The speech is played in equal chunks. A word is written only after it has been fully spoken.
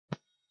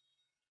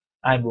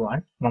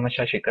ආයුබෝවන් මම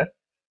ශශික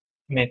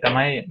මේ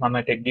තමයි මම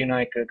Techduino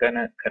එක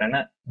කරන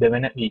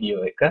දෙවන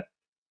වීඩියෝ එක.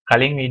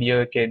 කලින්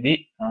වීඩියෝ එකේදී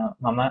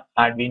මම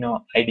Arduino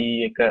IDE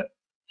එක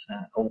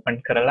ඕපන්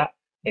කරලා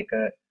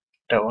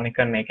ඒකට ඕනි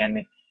කරන ඒ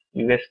කියන්නේ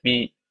USB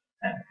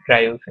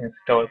drives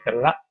install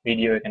කරලා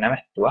වීඩියෝ එක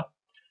නැවැත්තුවා.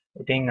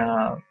 ඉතින්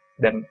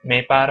දැන්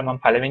මේ පාර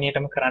මම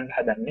පළවෙනියටම කරන්න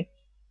හදන්නේ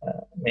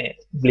මේ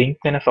blink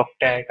වෙන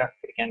software එකක්,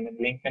 ඒ කියන්නේ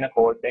blink වෙන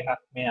code එකක්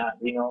මේ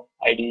Arduino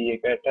IDE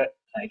එකට,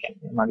 ඒ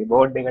කියන්නේ මගේ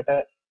board එකට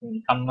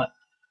නිකම්ම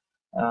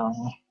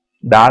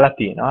දාලා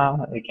තියෙනවා.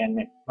 ඒ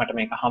කියන්නේ මට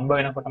මේක හම්බ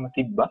වෙනකොටම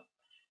තිබ්බා.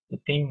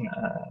 ඉතින්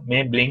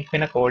මේ blink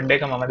වෙන code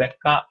එක මම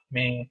දැක්කා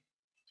මේ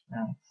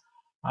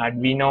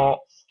Arduino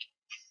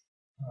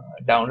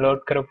download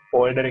කරපු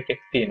folder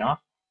එකක් තියෙනවා.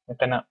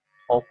 මෙතන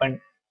open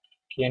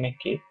කියන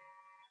එකේ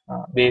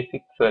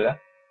basics වල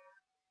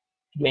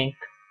blink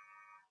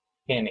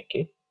කියන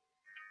එකේ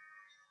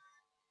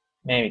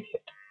මේ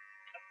විදිහට.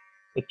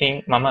 ඉතින්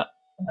මම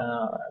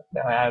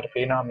ඔයාලට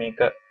පේනවා මේක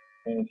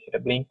මේ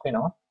විදිහට blink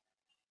වෙනවා.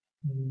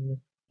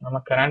 මම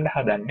කරන්න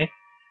හදන්නේ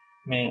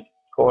මේ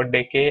code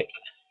එකේ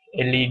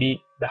LED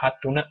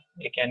 13,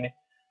 ඒ කියන්නේ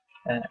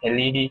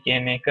LED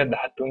කියන එක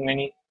 13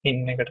 වෙනි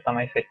pin එකට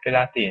තමයි set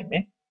වෙලා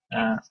තියෙන්නේ.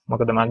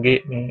 මොකද මගේ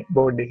මේ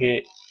board එකේ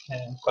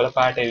කොළ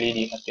පාට LED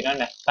එකක් තියෙනවා.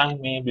 නැත්නම්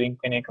මේ blink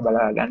වෙන එක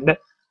බලා ගන්න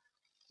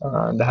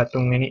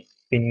 13 වෙනි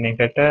pin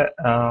එකට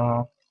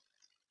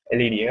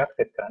LED එකක්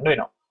set කරන්න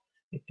වෙනවා.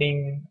 ඉතින්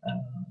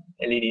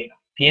LED එකක්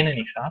තියෙන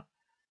නිසා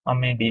මම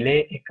මේ delay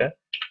එක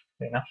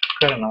වෙනස්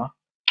කරනවා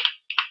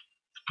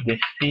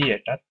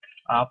 200ටත්,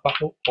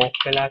 ආපහු off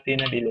වෙලා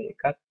තියෙන delay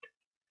එකත්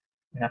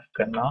වෙනස්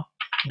කරනවා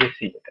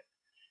 200ට.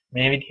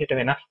 මේ විදිහට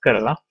වෙනස්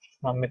කරලා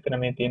මම මෙතන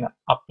මේ තියෙන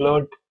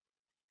upload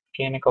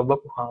කියන එක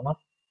ඔබපුවාම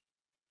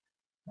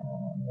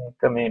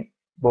මේක මේ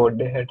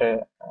board එකට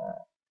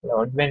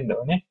load වෙන්න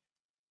ඕනේ.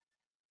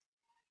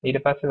 ඊට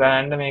පස්සේ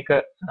බලන්න මේක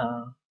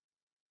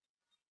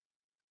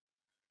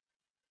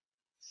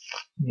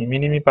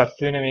නිමිපත්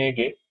වෙන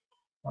වේගේ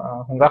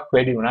හුඟක්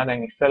වැඩි වුණා.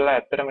 දැන් ඉස්සෙල්ලා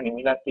ඇත්තටම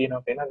නිමිලා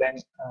තියෙනවා පේන. දැන්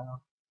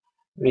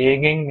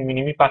වේගෙන්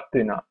නිමිපත්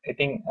වෙනවා.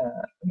 ඉතින්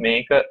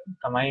මේක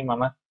තමයි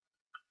මම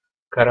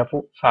කරපු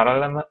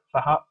සරලම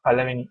සහ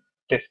පළවෙනි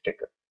ටෙස්ට්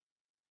එක.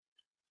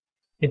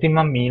 ඉතින්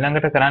මම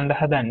ඊළඟට කරන්න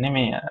හදන්නේ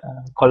මේ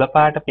කොළ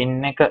පාට පින්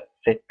එක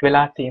සෙට්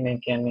වෙලා තියෙන,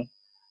 කියන්නේ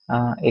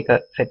ඒක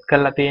සෙට්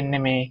කරලා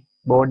තියෙන්නේ මේ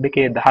බෝඩ්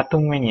එකේ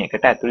 13 වෙනි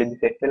එකට,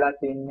 ඇතුළේදී සෙට් වෙලා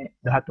තියෙන්නේ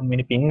 13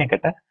 වෙනි පින්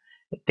එකට.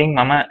 ඉතින්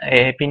මම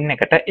ඒ පින්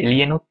එකට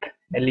එළියෙනුත්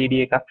LED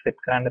එකක් සෙට්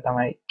කරන්න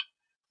තමයි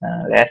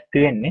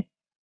ලෑස්ති වෙන්නේ.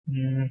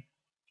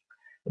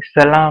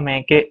 ඉස්සෙල්ලා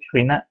මේකේ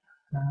ඍණ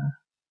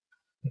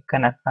එක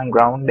නැත්නම්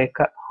ground එක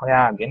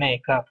හොයාගෙන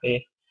ඒක අපේ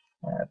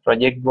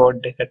project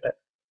board එකට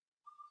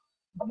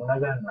බඳලා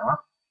ගන්නවා.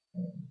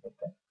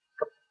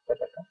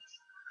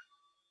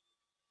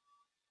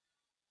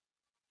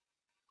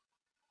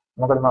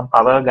 මොකද මම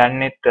power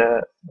ගන්නෙත්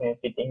මේ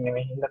පිටින්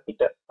නෙමෙයි හින්දා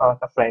පිට power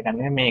supply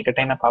ගන්නෙ. මේකට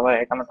එන power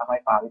එකම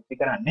තමයි පාවිච්චි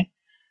කරන්නේ.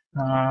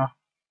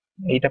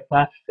 ඊට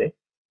පස්සේ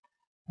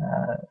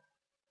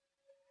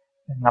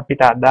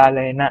අපිට අදාළ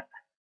එන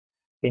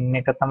පින්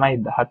එක තමයි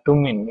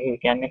 13 වෙනි. ඒ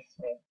කියන්නේ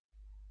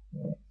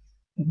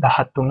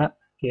 13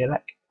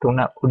 කියලා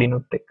 3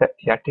 උඩිනුත් එක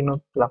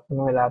යටිනුත්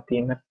ලකුණු වෙලා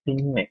තියෙන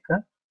පින් එක.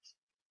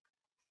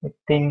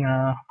 ඉතින්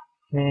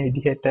මේ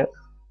විදිහට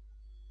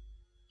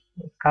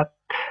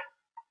එකත්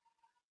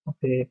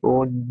අපේ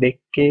board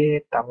එකේ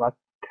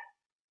තවත්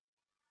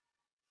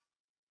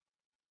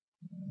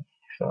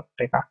short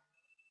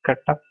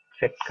එකකට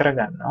set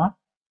කරගන්නවා.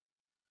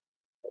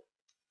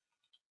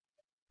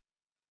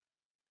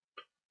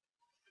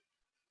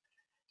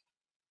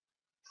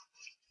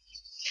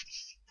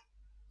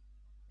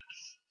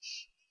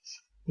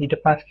 ඊට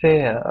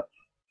පස්සේ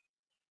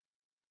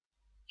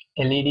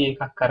LED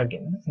එකක්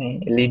අරගෙන මේ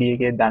LED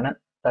එකේ ධන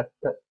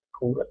පැත්ත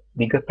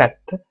දිග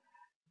පැත්ත.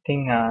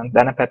 ඉතින්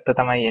ධන පැත්ත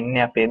තමයි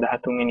එන්නේ අපේ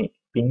 13 වෙනි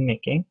පින්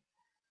එකෙන්.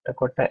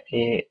 එතකොට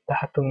ඒ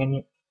 13 වෙනි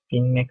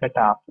පින් එකට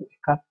ආපු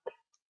එකත්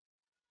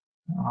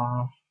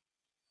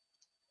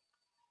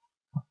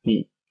අපි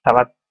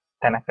තවත්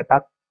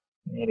තැනකටත්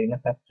මේ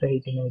ඍණ පැත්ත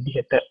හිටින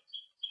විදිහට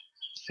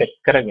සෙට්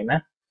කරගෙන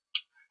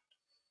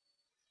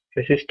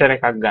රෙසිස්ටර්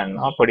එකක්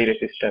ගන්නවා, පොඩි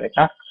රෙසිස්ටර් එකක්.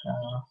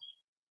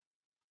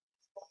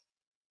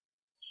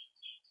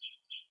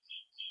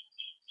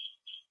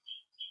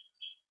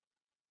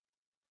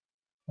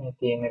 මේ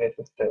තියෙන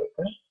රෙසිස්ටර් එක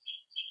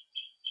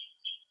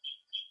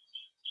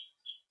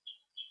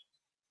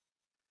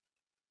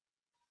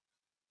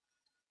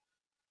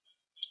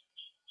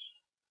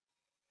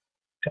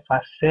ඊට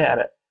පස්සේ අර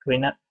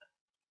ඍණ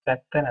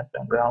පැත්ත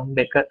නැත්නම් ground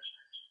එක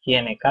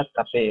කියන එකත්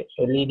අපේ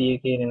LED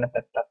එකේ ඍණ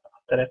පැත්තත්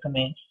අතරට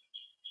මේ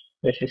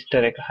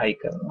රෙසිස්ටර් එක හයි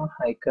කරනවා.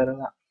 හයි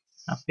කරලා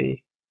අපේ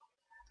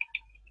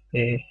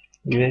ඒ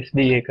USB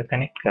එක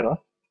කනෙක්ට් කරනවා.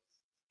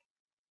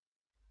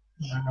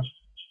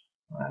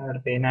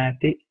 ඔයාලට පේන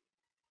ඇති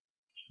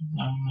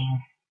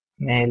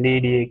මේ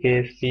LED එකේ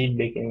ස්පීඩ්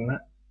එකකින්ම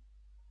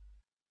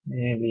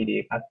මේ LED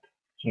එකත්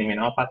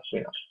නිවෙනවා, පස්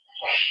වෙනවා.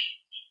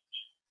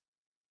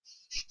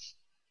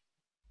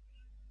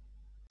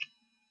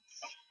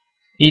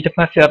 ඊට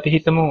පස්සේ අපි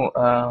හිතමු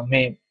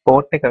මේ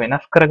පෝට් එක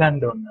වෙනස්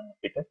කරගන්න ඕන නම්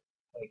අපිට.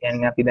 ඒ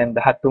කියන්නේ අපි දැන්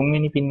 13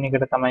 වෙනි පින්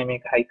එකට තමයි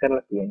මේක හයි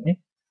කරලා තියෙන්නේ.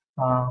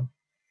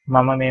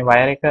 මම මේ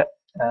වයර් එක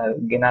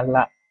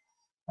ගෙනල්ලා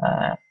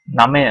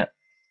 9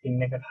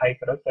 පින් එකට හයි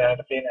කරොත්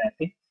ඔයාලට පේන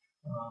ඇති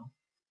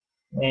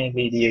මේ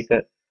LED එක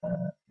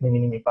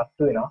නිමිනි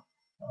පත්තු වෙනවා.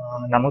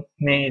 නමුත්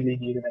මේ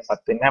LED එක දැන්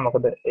පත් වෙන්නේ නැහැ.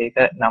 මොකද ඒක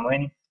 9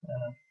 වෙනි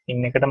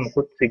පින් එකට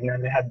මුකුත්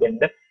සිග්නල් එකක් දෙන්න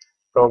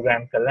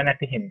ප්‍රෝග්‍රෑම් කරලා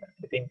නැති හින්දා.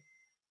 ඉතින්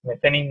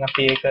මෙතනින්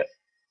අපි ඒක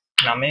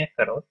 9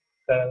 කරොත්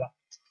කරලා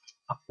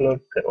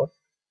අප්ලෝඩ් කරොත්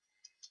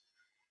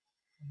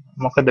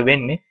මොකද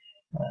වෙන්නේ?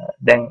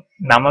 දැන්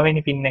 9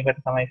 වෙනි පින්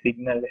එකට තමයි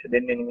සිග්නල් එක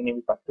දෙන්නේ නිමිනි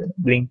විපත් වෙන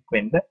බ්ලින්ක්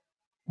වෙන්න.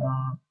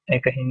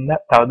 ඒක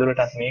හින්දා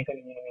තවදුරටත් මේක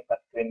නිමිනි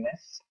විපත් වෙන්නේ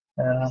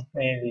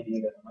මේ LED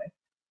එක තමයි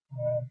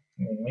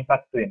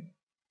මේපත් වෙන්නේ.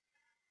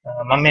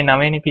 මම මේ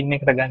 9 වෙනි පින්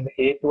එකට ගන්න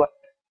හේතුවක්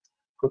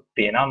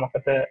තියෙනවා.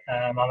 මොකද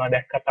මම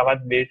දැක්ක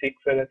තවත්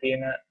බේසික්ස් වල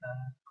තියෙන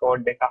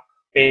කෝඩ් එකක්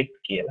පේජ්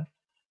කියලා.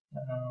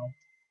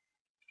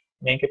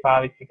 මේක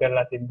පාවිච්චි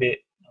කරලා තිබ්බේ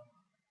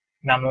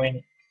 9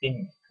 වෙනි පින්.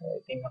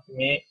 ඉතින් අපි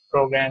මේ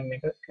ප්‍රෝග්‍රෑම්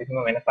එක කිසිම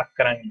වෙනසක්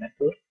කරන්නේ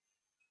නැතුව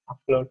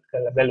අප්ලෝඩ්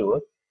කරලා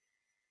බැලුවොත්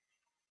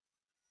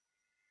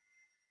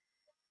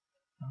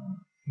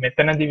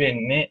මෙතනදි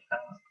වෙන්නේ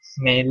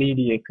මේ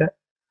LED එක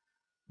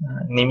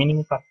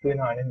නිමිනිමි පත්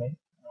වෙනවා නෙමෙයි.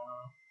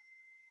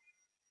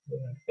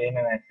 පේන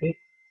නැති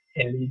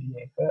LED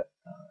එක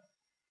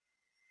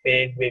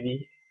fade වෙවි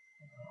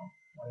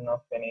on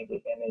off වෙන එක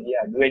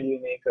කියන්නේ අඩු වැඩි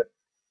වෙන එක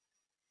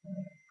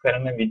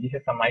කරන විදිහ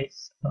තමයි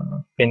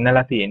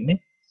පෙන්නලා තියෙන්නේ.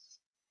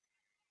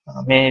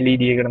 මේ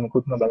LED එකට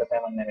මුකුත්ම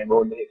බලපෑමක් නැහැ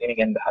බෝඩ් එකේ තියෙන.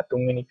 කියන්නේ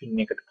 13 වෙනි පින්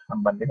එකට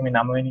සම්බන්ධ එක මේ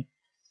 9 වෙනි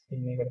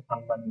පින් එකට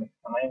සම්බන්ධ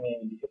තමයි මේ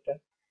විදිහට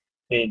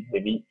fade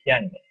වෙවි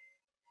කියන්නේ.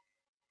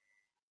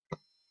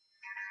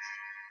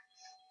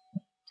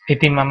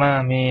 ඉතින් මම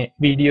මේ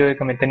වීඩියෝ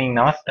එක මෙතනින්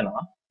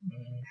නවත්තනවා.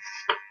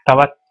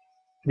 තවත්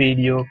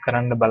වීඩියෝ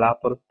කරන්න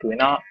බලාපොරොත්තු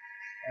වෙනවා.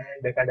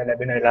 දෙකඩ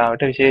ලැබෙන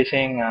වෙලාවට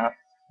විශේෂයෙන්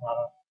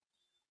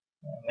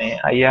මේ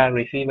IR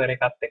receiver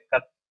එකත්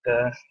එක්කත්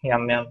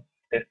යම්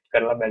ටෙස්ට්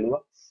කරලා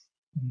බැලුවා.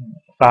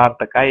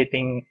 සාර්ථකයි.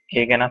 ඉතින්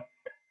ඒ ගැන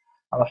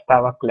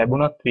අවස්ථාවක්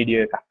ලැබුණොත්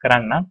වීඩියෝ එකක්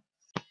කරන්න.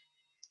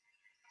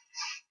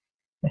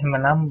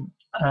 එහෙමනම්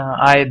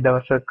ආයෙත්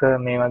දවසක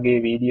මේ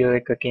වගේ වීඩියෝ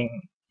එකකින්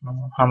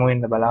හමු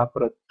වෙන්න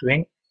බලාපොරොත්තු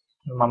වෙමින්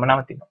මම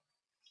නවතිනවා.